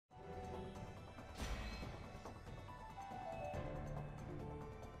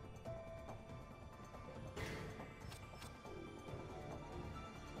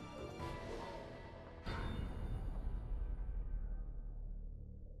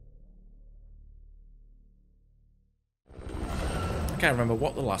can't remember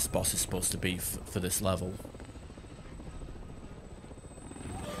what the last boss is supposed to be for this level.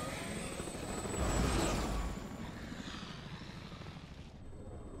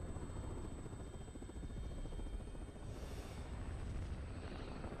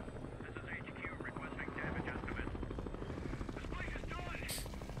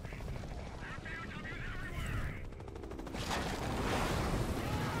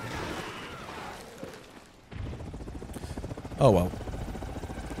 Oh well.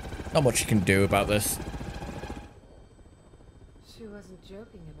 Not much you can do about this. She wasn't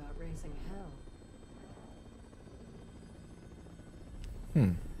joking about raising hell.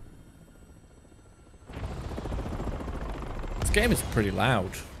 This game is pretty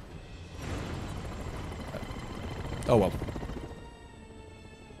loud. Oh well.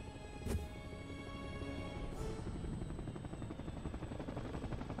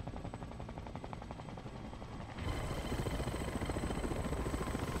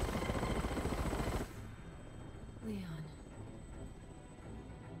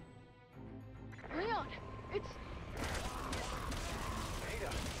 Leon, it's... Ada, I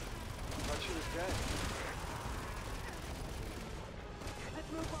thought she was dead.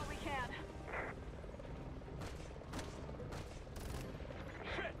 Let's move while we can.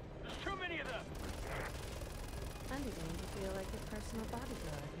 Shit! There's too many of them! I'm beginning to feel like your personal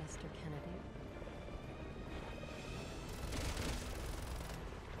bodyguard, Mr. Kennedy.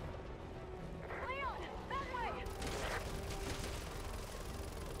 Leon, that way!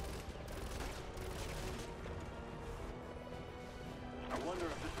 I wonder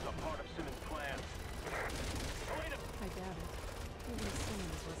if this is a part of Simmons' plan. Oh, wait a... I doubt it. Even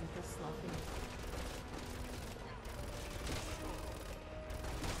Simmons wasn't this sloppy.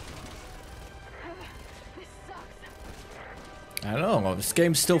 This sucks. I don't know, this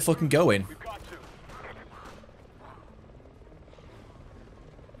game's still fucking going. We've got to.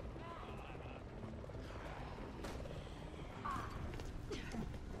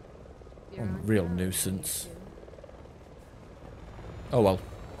 You're on Real your own, nuisance. you two. Oh well.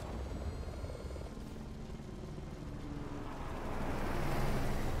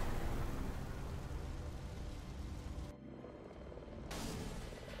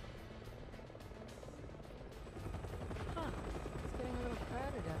 Huh. It's getting a little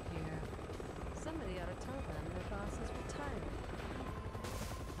crowded up here. Somebody ought to tell them their boss is retiring.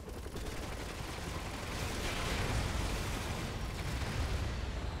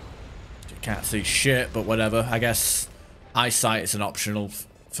 Can't see shit, but whatever. I guess eyesight is an optional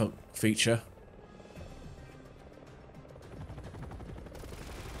feature.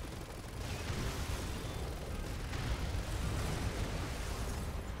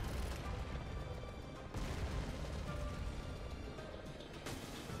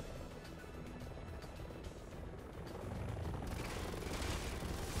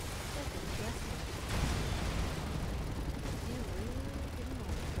 You really didn't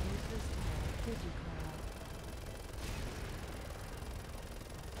want to finish this tale, did you, Carl?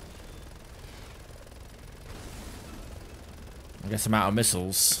 I guess I'm out of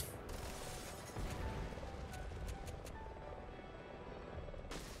missiles.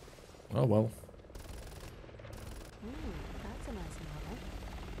 Oh well. That's a nice model.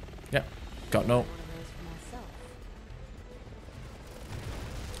 Yep. Got no. One of those for myself.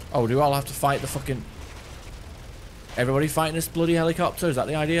 Oh, do we all have to fight the fucking... Everybody fighting this bloody helicopter? Is that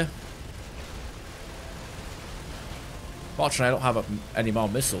the idea? Fortunately, I don't have any more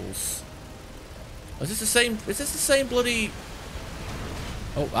missiles. Is this the same? Is this the same bloody...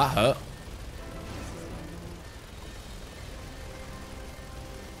 Oh, that hurt.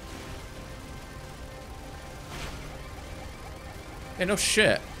 Hey, no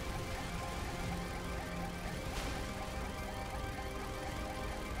shit.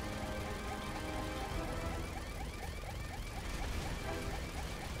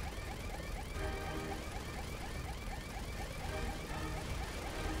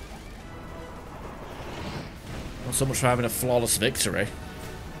 Not so much for having a flawless victory.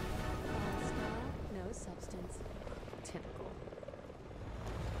 No substance. Typical.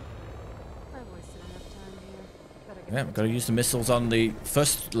 I've wasted enough time here. Better get Yeah, back gotta to use the work. missiles on the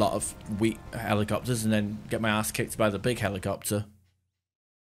first lot of weak helicopters and then get my ass kicked by the big helicopter.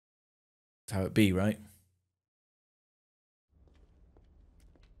 That's how it be, right?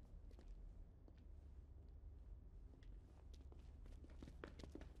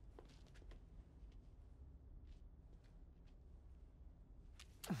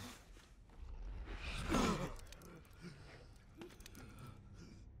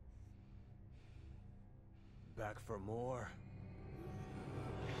 Back for more.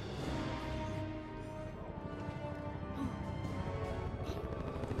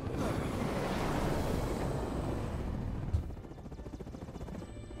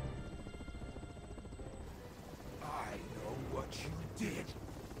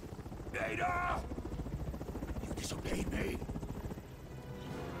 Ada! You disobeyed me.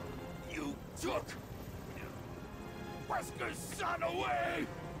 You took Wesker's son away!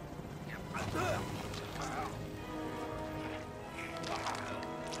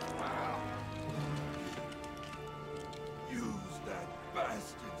 Use that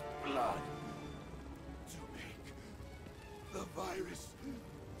bastard's blood to make the virus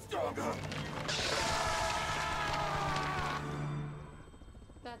stronger!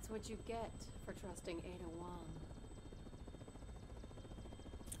 That's what you get for trusting Ada Wong.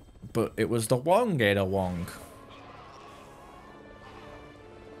 But it was the Wong Ada Wong.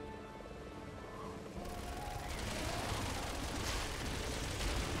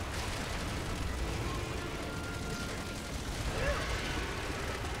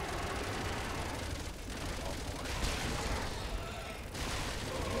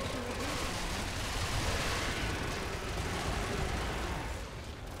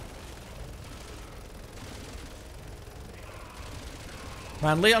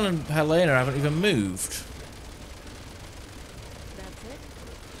 Man, Leon and Helena haven't even moved. That's it?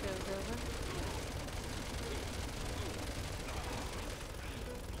 Show's over?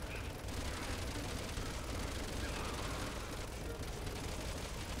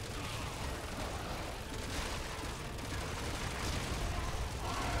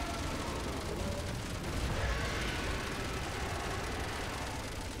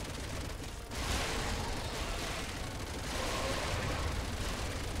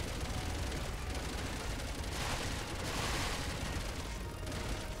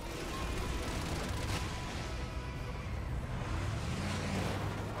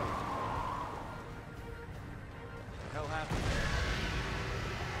 The hell happened?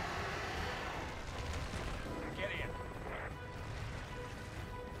 Get in.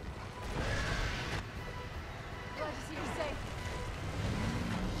 Glad to see you safe.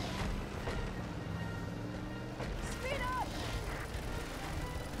 Speed up!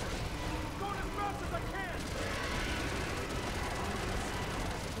 Going as fast as I can!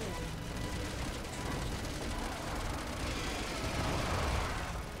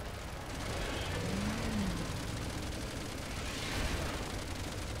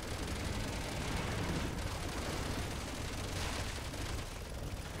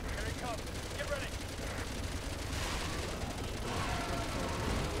 Here he comes. Get ready.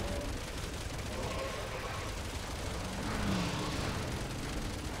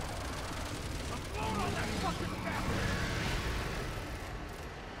 I'm blowing on that fucking bastard!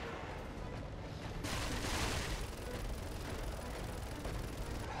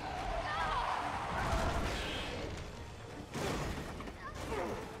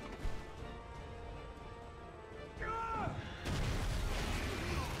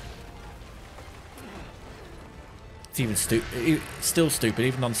 It's even still stupid,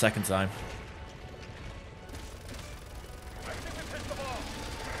 even on second time. I think we've hit the ball.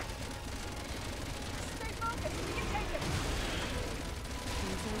 Stay focused. We can take it.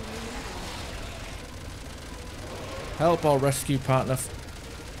 Help our rescue partner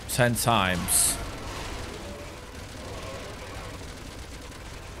 10 times.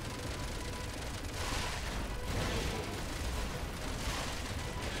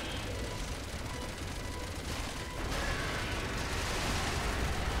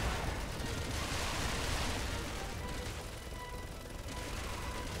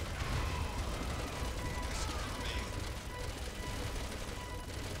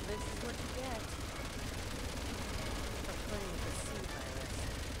 This is what you get for playing with the sea virus.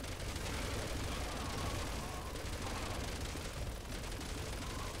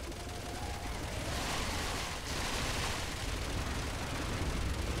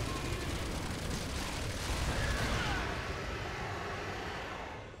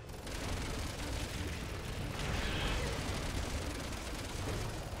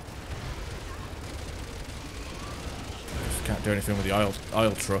 Just can't do anything with the oil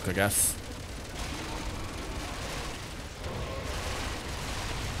truck, I guess.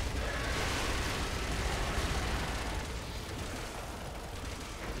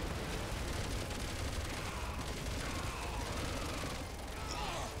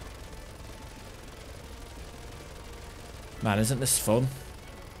 Man, isn't this fun?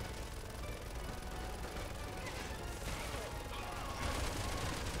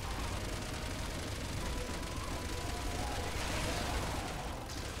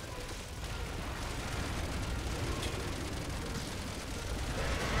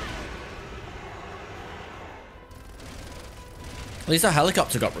 At least the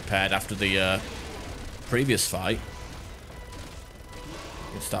helicopter got repaired after the previous fight.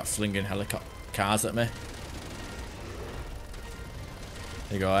 You can start flinging cars at me.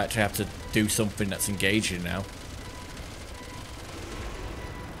 There you go, I actually have to do something that's engaging now.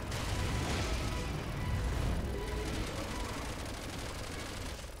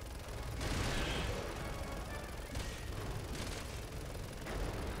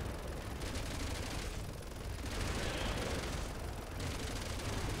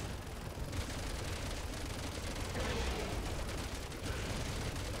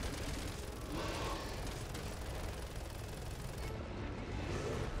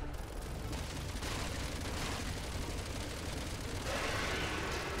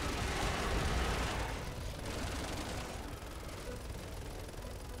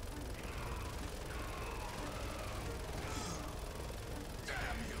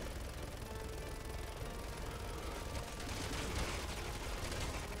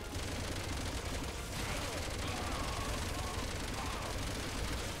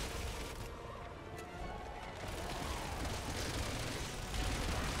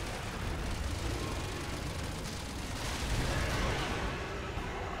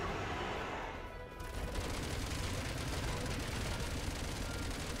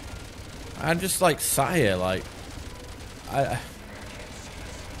 I'm just like sat here like I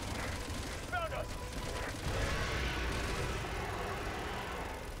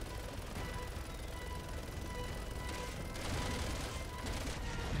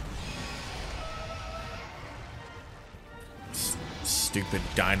stupid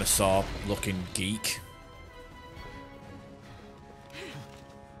dinosaur looking geek.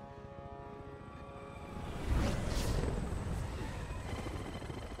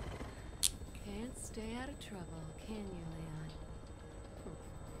 Can't stay out of trouble, can you, Leon?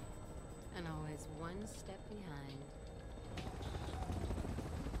 And always one step behind.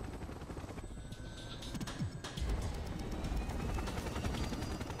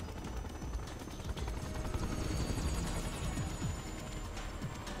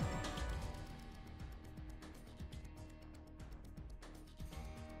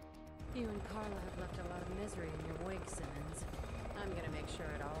 You and Carla have left a lot of misery in your wake, Simmons. I'm gonna make sure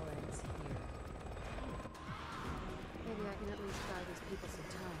it all ends here. Maybe I can at least buy these people some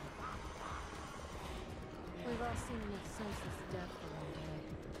time. We've all seen enough senseless death for one day.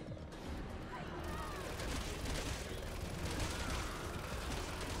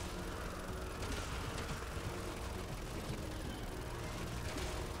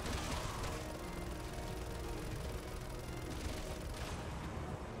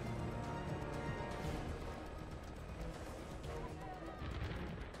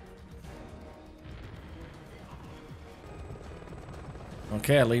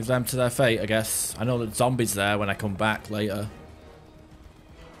 Okay, I leave them to their fate, I guess. I know that zombies there when I come back later.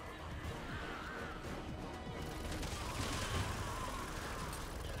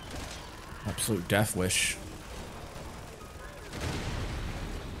 Absolute death wish.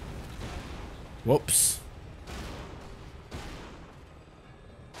 Whoops.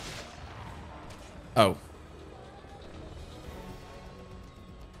 Oh.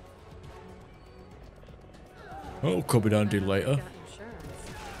 Oh, could be done later. Got insurance.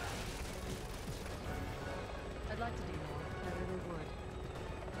 I'd like to do more. I really would.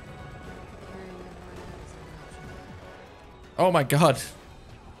 Carrying everyone out is an option. Oh my god. Excuse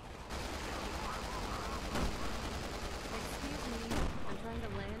me, I'm trying to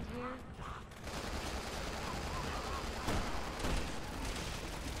land here.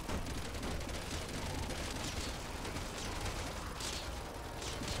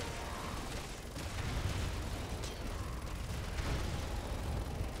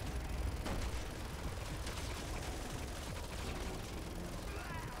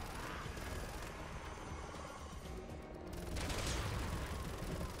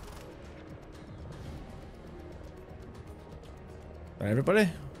 Everybody? I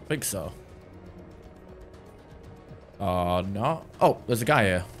think so. No. Oh, there's a guy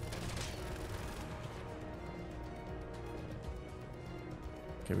here.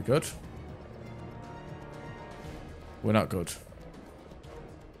 Okay, we good? We're not good.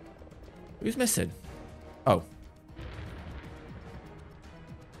 Who's missing? Oh.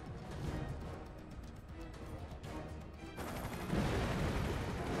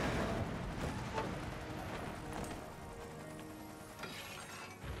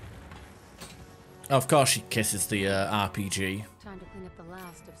 Of course she kisses the RPG. Time to clean up the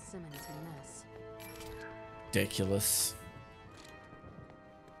last of Simmons' mess. Ridiculous.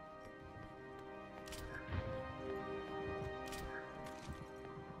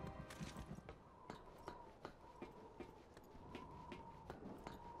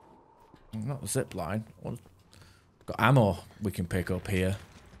 Not a zip line. Got ammo we can pick up here.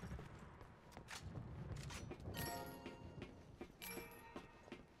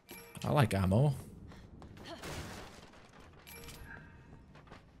 I like ammo.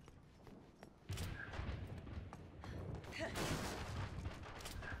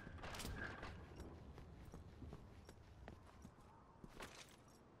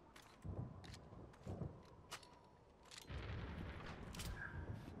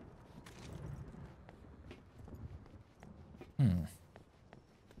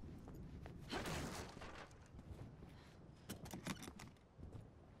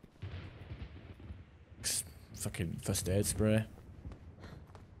 Fucking first aid spray.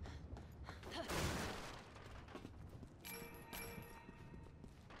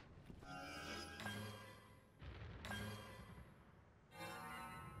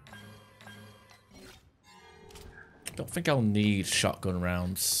 Don't think I'll need shotgun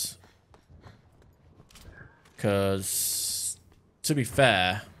rounds. Because, to be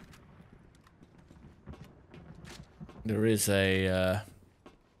fair, there is a...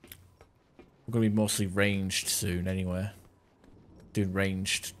 we're going to be mostly ranged soon anyway. Doing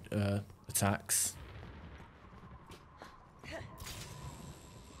ranged attacks.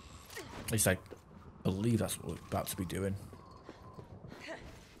 At least I believe that's what we're about to be doing.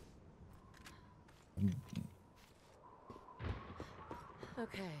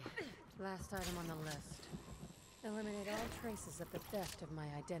 Okay, last item on the list. Eliminate all traces of the theft of my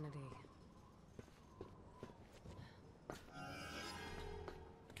identity.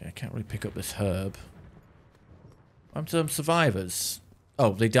 Okay, I can't really pick up this herb. I'm some survivors.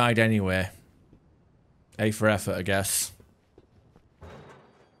 Oh, they died anyway. A for effort, I guess.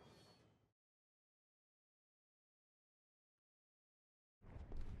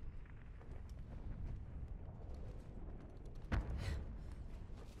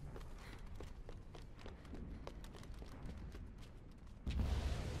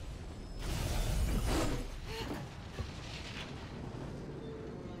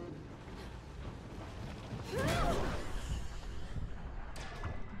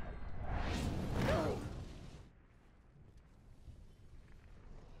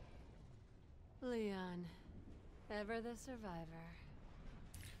 Leon, ever the survivor.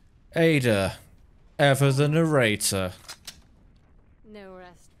 Ada, ever the narrator. No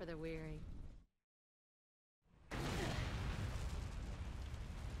rest for the weary.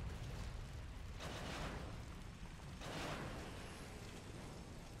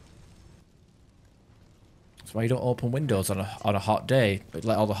 That's why you don't open windows on a hot day, but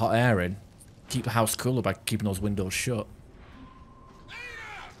let all the hot air in. Keep the house cooler by keeping those windows shut.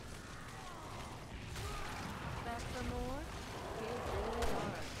 Back for more? Kids really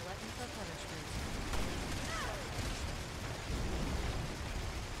are a glutton for punishment.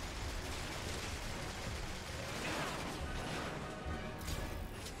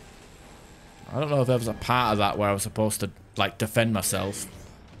 I don't know if there was a part of that where I was supposed to, like, defend myself.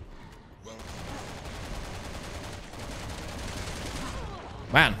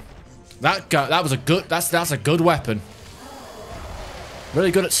 Man, that was a good. That's a good weapon. Really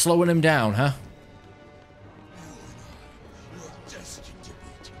good at slowing him down, huh?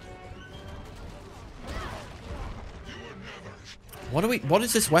 What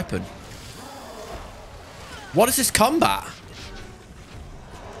is this weapon? What is this combat?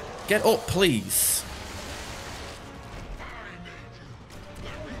 Get up, please.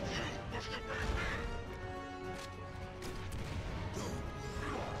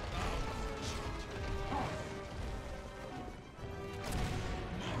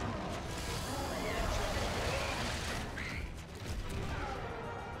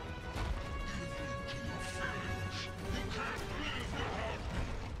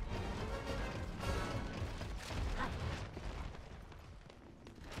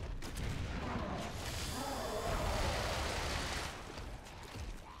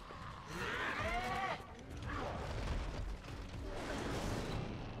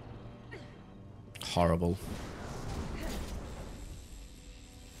 Horrible.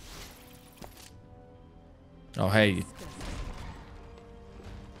 Oh, hey.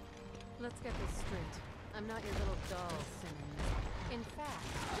 Let's get this straight. I'm not your little doll, Simmons. In fact,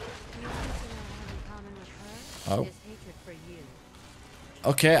 the only thing I have in common with her is hatred for you.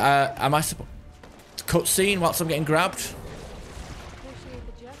 Okay, am I supposed... Cutscene whilst I'm getting grabbed? Appreciate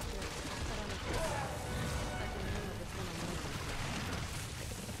the gesture, but I'm afraid I can handle this one alone.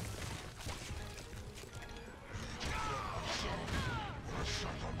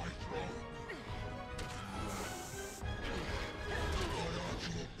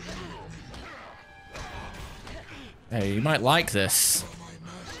 Hey, you might like this.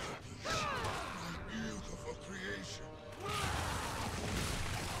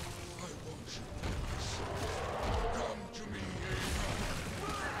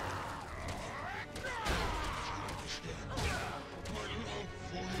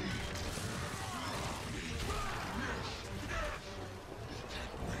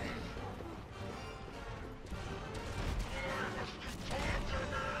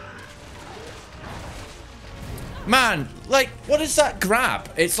 Man, like, what is that grab?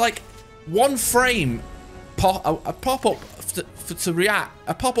 It's like one frame, a pop-up to react,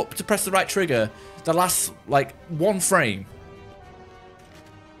 a pop-up to press the right trigger that lasts like one frame.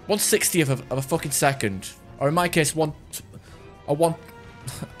 1/60th of a fucking second. Or in my case, a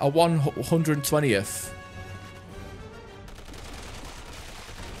 120th.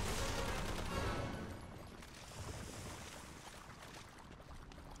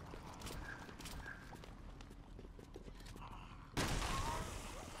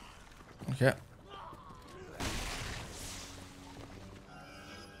 Okay.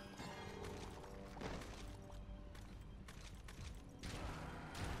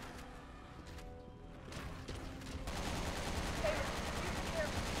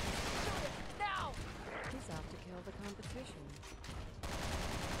 He's off to kill the competition.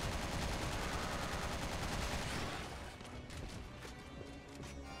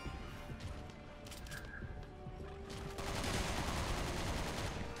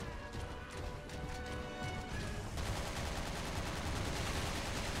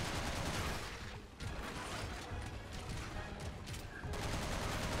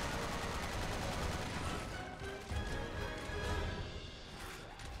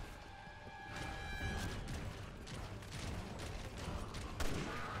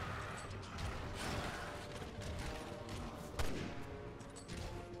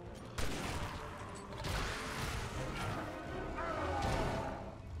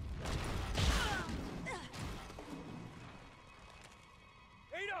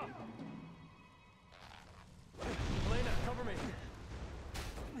 Elena, cover me.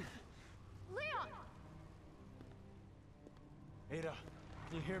 Leon! Ada,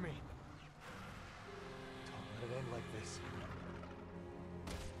 can you hear me? Don't let it end like this.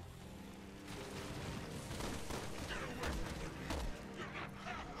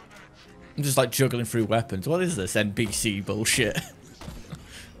 I'm just like juggling through weapons. What is this NPC bullshit?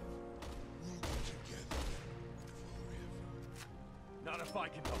 Not if I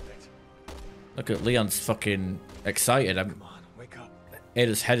can help it. Look at Leon's fucking excited. Come on, wake up.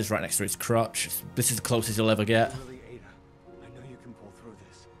 Ada's head is right next to his crotch. This is the closest he'll ever get. Really, Ada. I know you can pull through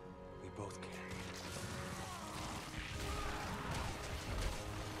this. We both can.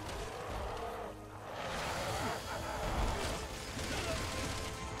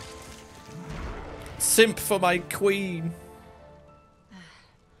 Simp for my queen.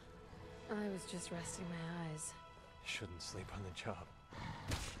 I was just resting my eyes. Shouldn't sleep on the job.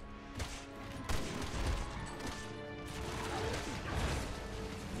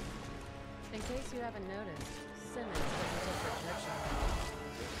 In case you haven't noticed, Simmons doesn't take protection.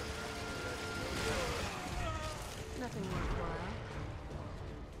 Nothing worthwhile.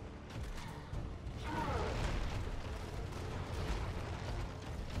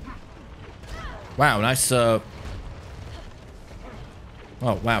 Wow, nice. Oh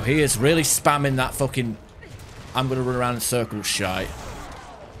wow, he is really spamming that fucking I'm gonna run around in circles shite.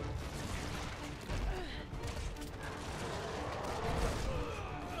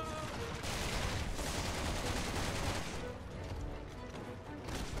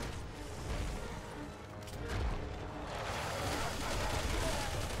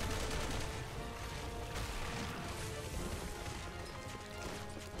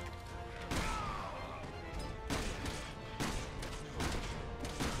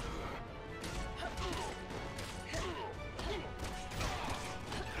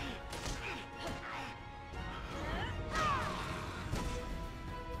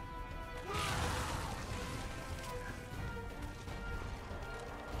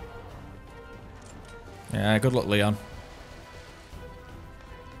 Yeah, good luck, Leon.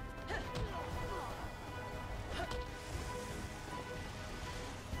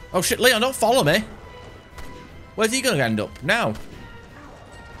 Oh shit, Leon, don't follow me. Where's he gonna end up now?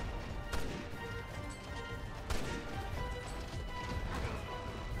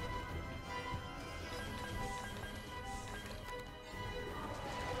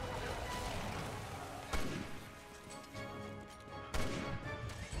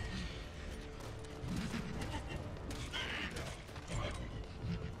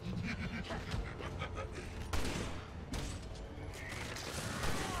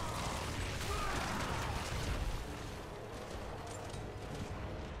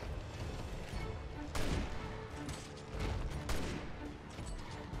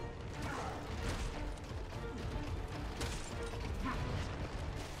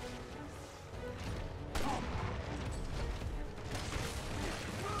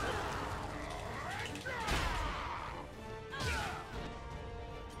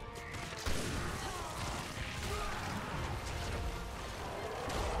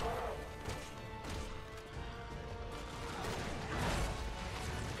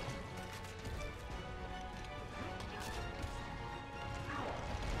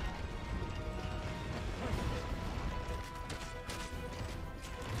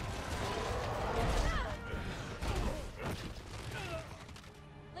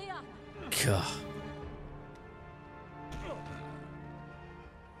 God. Do you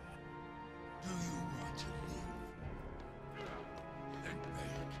want to live? Then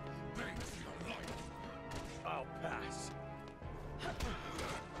beg for your life. I'll pass.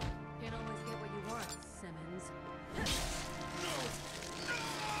 Can't always get what you want, Simmons.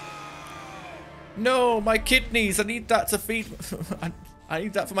 No, my kidneys. I need that to feed. I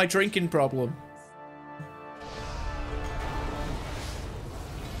need that for my drinking problem.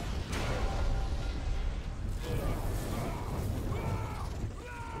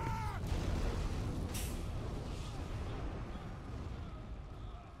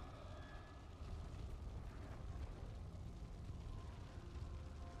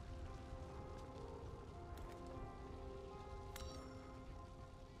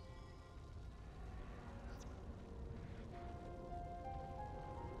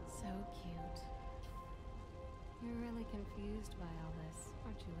 So cute. You're really confused by all this,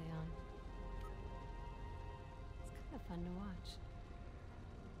 aren't you, Leon? It's kind of fun to watch.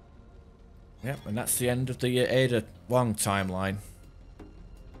 Yep, and that's the end of the Ada Wong timeline.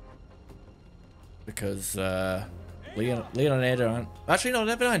 Because Leon and Ada aren't... Actually, no,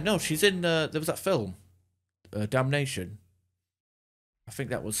 never mind. No, she's in... there was that film, Damnation. I think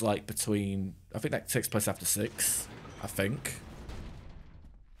that was like between... I think that takes place after 6. I think.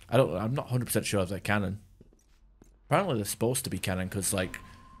 I'm not 100% sure if they're canon. Apparently they're supposed to be canon because, like,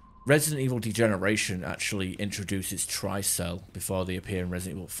 Resident Evil Degeneration actually introduces Tricell before they appear in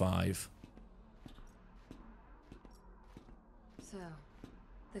Resident Evil 5. So,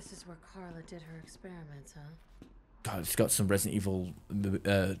 this is where Carla did her experiments, huh? God, it's got some Resident Evil,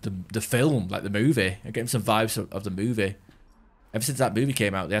 the film, like the movie. I'm getting some vibes of the movie. Ever since that movie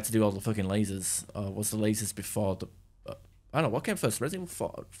came out, they had to do all the fucking lasers. Or was the lasers before the... I don't know, what came first, Resident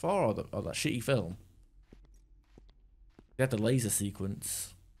Evil 4 or that shitty film? They had the laser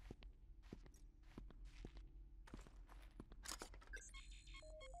sequence.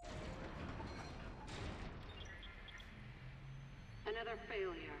 Another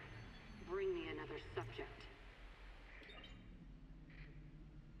failure. Bring me another subject.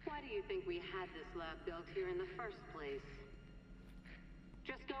 Why do you think we had this lab built here in the first place?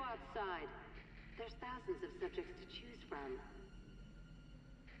 Just go outside. There's thousands of subjects to choose from.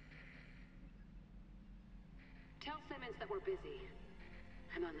 Tell Simmons that we're busy.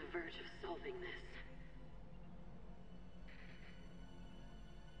 I'm on the verge of solving this.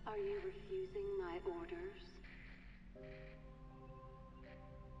 Are you refusing my orders?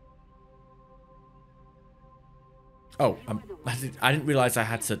 Oh, I didn't realize I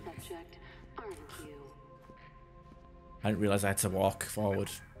had to... Subject, aren't you? I didn't realize I had to walk forward.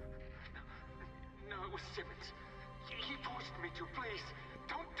 No, it was Simmons. He forced me to. Please,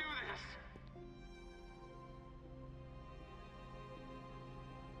 don't do this.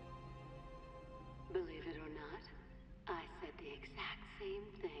 Believe it or not, I said the exact same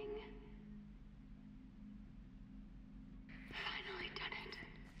thing. Finally done it.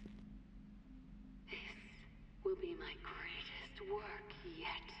 This will be my greatest work yet.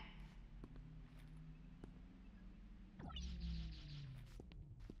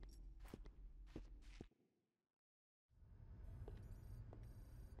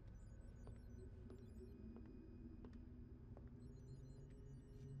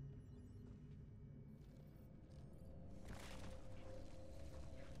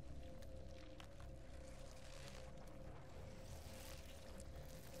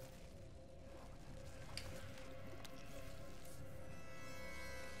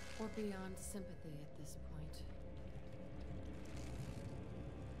 We're beyond sympathy at this point.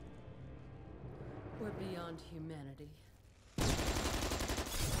 We're beyond humanity.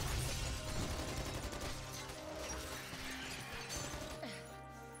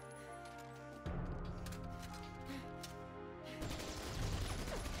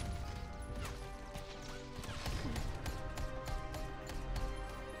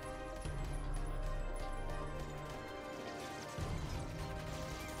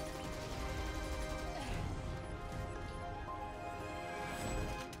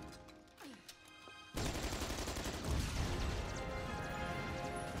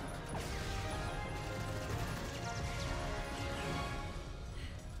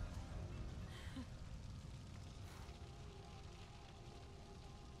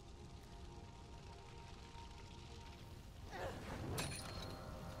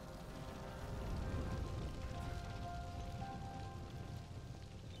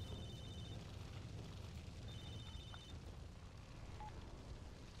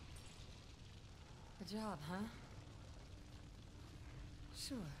 Good job, huh?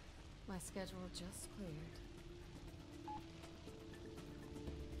 Sure. My schedule just cleared.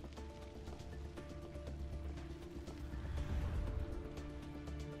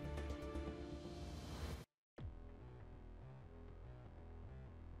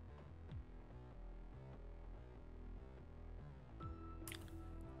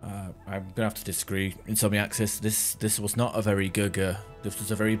 I'm gonna have to disagree. Insomniac this was not a very googer. This was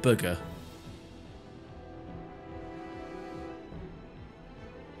a very booger.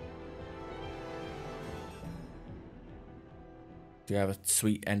 Do you have a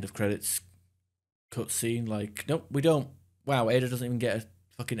sweet end of credits cutscene? Like, nope, we don't. Wow, Ada doesn't even get a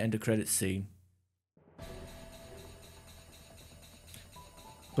fucking end of credits scene.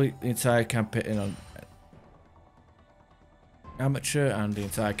 Complete the entire campaign on amateur and the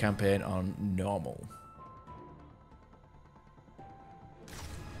entire campaign on normal.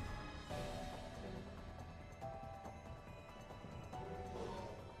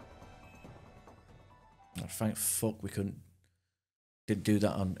 Oh, thank fuck we didn't do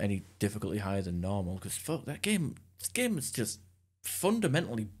that on any difficulty higher than normal, because fuck this game is just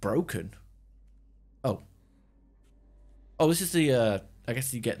fundamentally broken. Oh, this is the I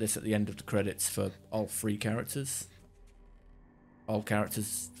guess you get this at the end of the credits for all 3 characters. All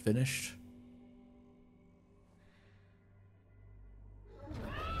characters finished.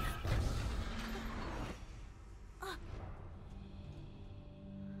 I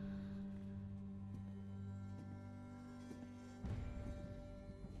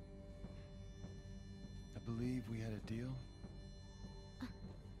believe we had a deal.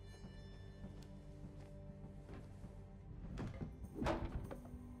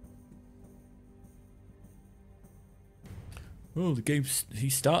 Oh, the game, he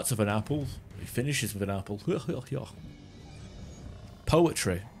starts with an apple, he finishes with an apple.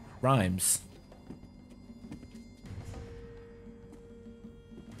 Poetry, rhymes.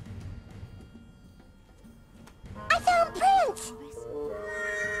 I found prints!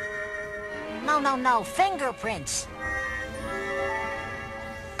 No, fingerprints.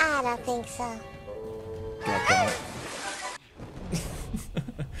 I don't think so. God damn it.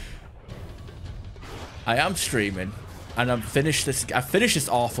 I am streaming. And I finished this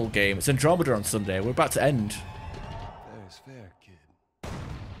awful game. It's Andromeda on Sunday. We're about to end. That is fair, kid.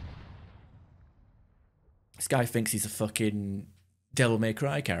 This guy thinks he's a fucking Devil May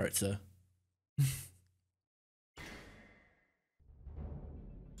Cry character.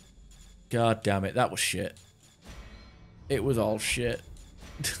 God damn it, that was shit. It was all shit.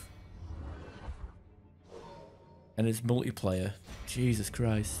 And it's multiplayer. Jesus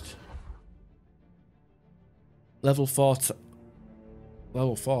Christ. Level 4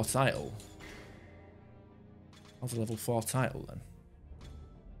 title. What's a level 4 title then?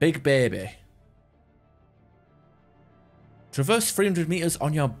 Big Baby. Traverse 300 meters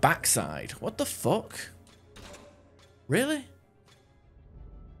on your backside. What the fuck? Really?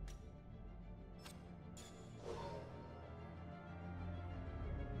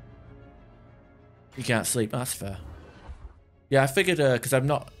 You can't sleep. That's fair. Yeah, I figured, because I'm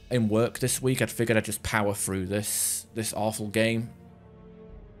not in work this week, I figured I'd just power through this awful game.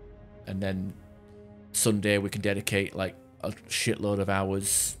 And then Sunday we can dedicate like a shitload of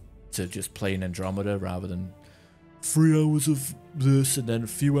hours to just playing Andromeda rather than 3 hours of this and then a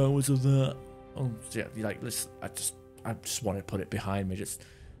few hours of that. Oh, yeah, like, listen, I just want to put it behind me. Just,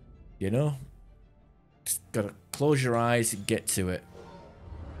 you know, just gotta close your eyes and get to it.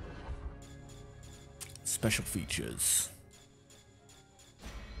 Special features.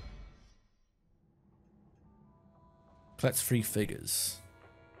 Collect 3 figures.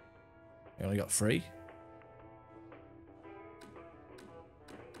 You only got 3.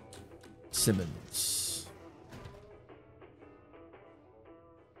 Simmons.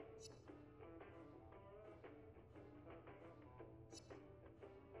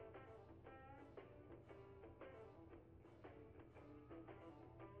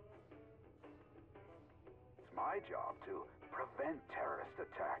 It's my job to prevent terrorist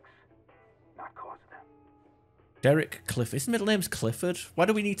attacks, not cause them. Derek Clifford. His middle name's Clifford. Why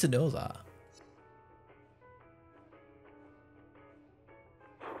do we need to know that?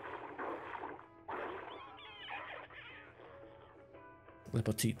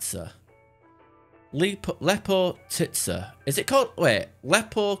 Lepotitsa. Lepotitsa. Is it called... Wait.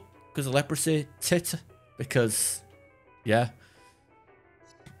 Lepo because of leprosy? Tit because... Yeah.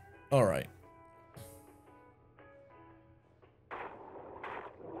 Alright.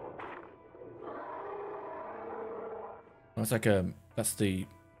 That's like that's the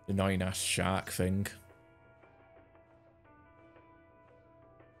annoying ass shark thing.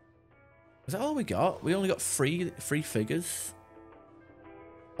 Is that all we got? We only got three figures.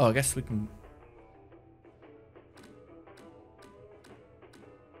 Oh, I guess we can.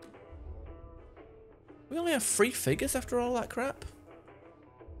 We only have 3 figures after all that crap.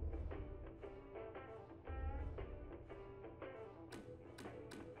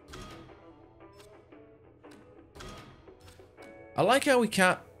 I like how we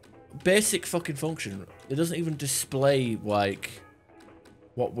can't basic fucking function. It doesn't even display like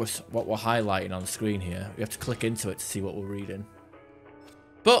what we're highlighting on the screen here. We have to click into it to see what we're reading.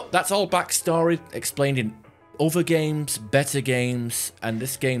 But that's all backstory explained in other games, better games, and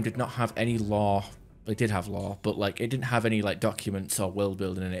this game did not have any lore. It did have lore, but like it didn't have any like documents or world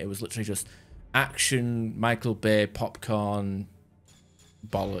building in it. It was literally just action, Michael Bay, popcorn,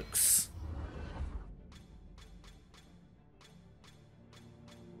 bollocks.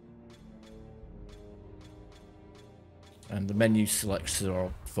 And the menu selections are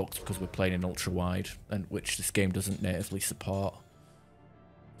all fucked because we're playing in ultra wide, and which this game doesn't natively support.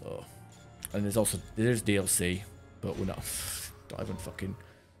 Oh. And there's DLC, but we're not even fucking.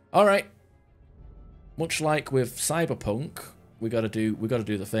 All right. Much like with Cyberpunk, we gotta do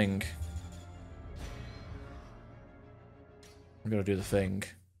the thing. We gotta do the thing.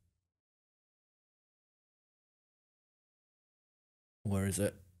 Where is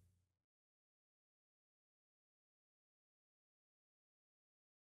it?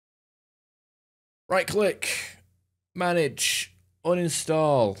 Right click, manage,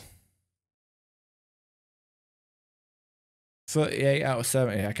 uninstall. 38 out of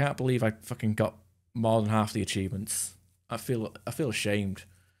 70. I can't believe I fucking got more than half the achievements. I feel ashamed.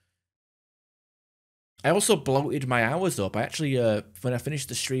 I also bloated my hours up. I actually, when I finished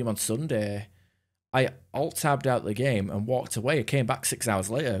the stream on Sunday, I alt-tabbed out the game and walked away. I came back 6 hours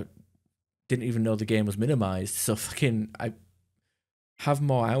later. Didn't even know the game was minimized. So fucking, I have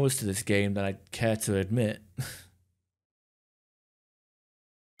more hours to this game than I care to admit.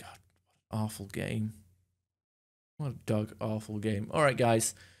 God, awful game. What a dog awful game. Alright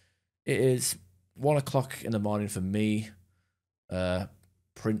guys, it is 1 o'clock in the morning for me.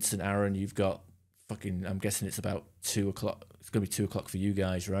 Prince and Aaron, you've got fucking, I'm guessing it's about 2 o'clock. It's going to be 2 o'clock for you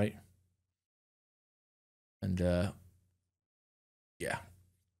guys, right? And yeah,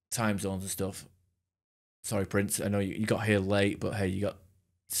 time zones and stuff. Sorry, Prince, I know you got here late, but hey, you got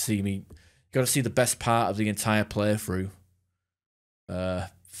to see me. You got to see the best part of the entire playthrough.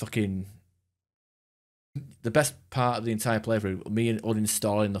 Fucking the best part of the entire playthrough, me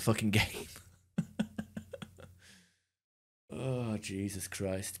uninstalling the fucking game. Oh, Jesus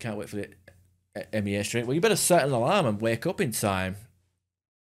Christ. Can't wait for the MEA stream. Well, you better set an alarm and wake up in time.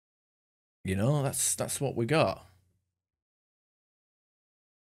 You know, that's what we got.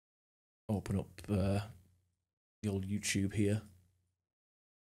 Open up the old YouTube here.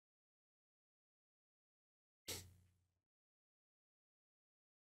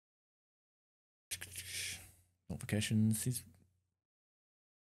 Notifications.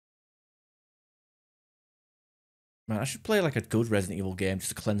 Man, I should play like a good Resident Evil game just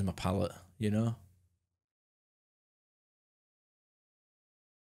to cleanse my palate, you know?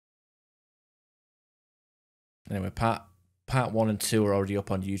 Anyway, part 1 and 2 are already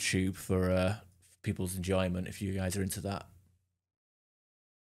up on YouTube for people's enjoyment if you guys are into that.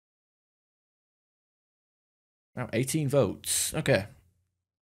 Now, 18 votes. Okay.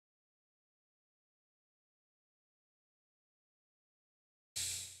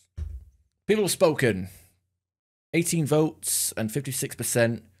 People have spoken. 18 votes and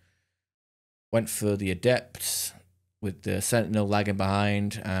 56% went for the Adept, with the Sentinel lagging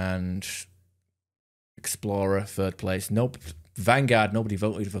behind, and Explorer 3rd place. Nope. Vanguard, nobody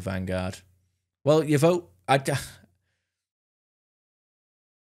voted for Vanguard. Well, you vote.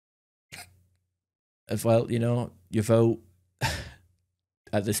 As well, you know, your vote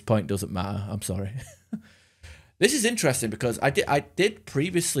at this point doesn't matter. I'm sorry. This is interesting because I did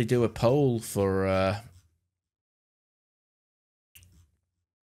previously do a poll for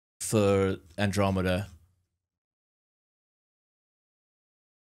Andromeda.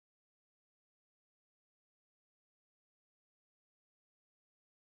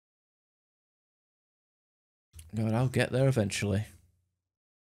 God, I'll get there eventually.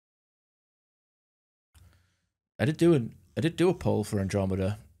 I did do a poll for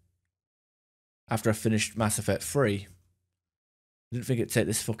Andromeda after I finished Mass Effect 3. I didn't think it'd take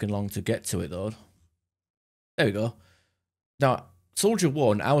this fucking long to get to it though. There we go. Now, Soldier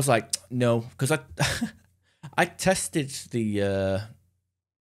 1, I was like, no, because I tested the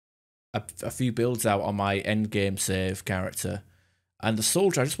a few builds out on my endgame save character, and the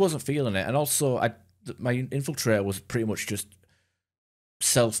Soldier, I just wasn't feeling it, and also my Infiltrator was pretty much just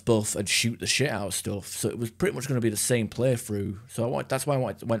self-buff and shoot the shit out of stuff, so it was pretty much going to be the same playthrough. So that's why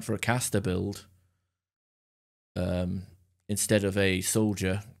I went for a caster build instead of a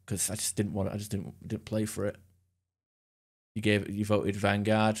soldier, because I just didn't play for it. You voted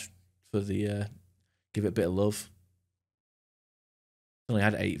Vanguard for the give it a bit of love. Only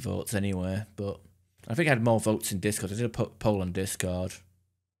had 8 votes anyway, but I think I had more votes in Discord. I did a poll on Discord.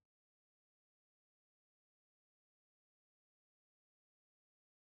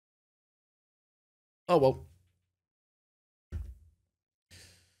 Oh well.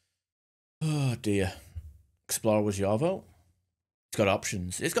 Oh dear. Explorer was your vote. It's got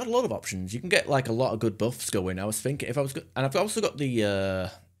options. It's got a lot of options. You can get like a lot of good buffs going. I was thinking if I was good, and I've also got the you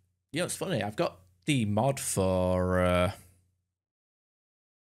know, it's funny. I've got the mod for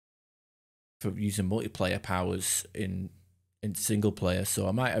using multiplayer powers in single player, so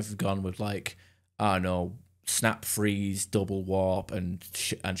I might have gone with like, I don't know, snap freeze, double warp, and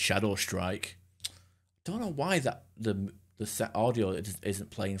shadow strike. Don't know why that the set audio isn't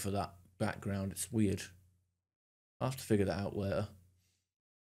playing for that background. It's weird. I'll have to figure that out later.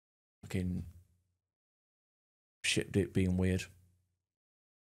 Fucking shit, it being weird.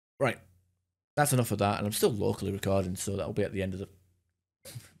 Right, that's enough of that, and I'm still locally recording, so that'll be at the end of the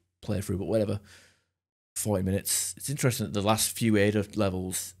playthrough. But whatever. 40 minutes. It's interesting that the last few Ada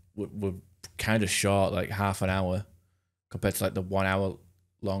levels were kind of short, like half an hour, compared to like the 1 hour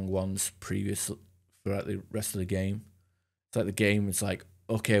long ones previous throughout the rest of the game. It's like the game is like,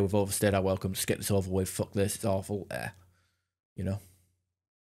 okay, we've overstayed our welcome, just get this over with, fuck this, it's awful, you know?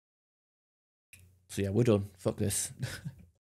 So yeah, we're done, fuck this.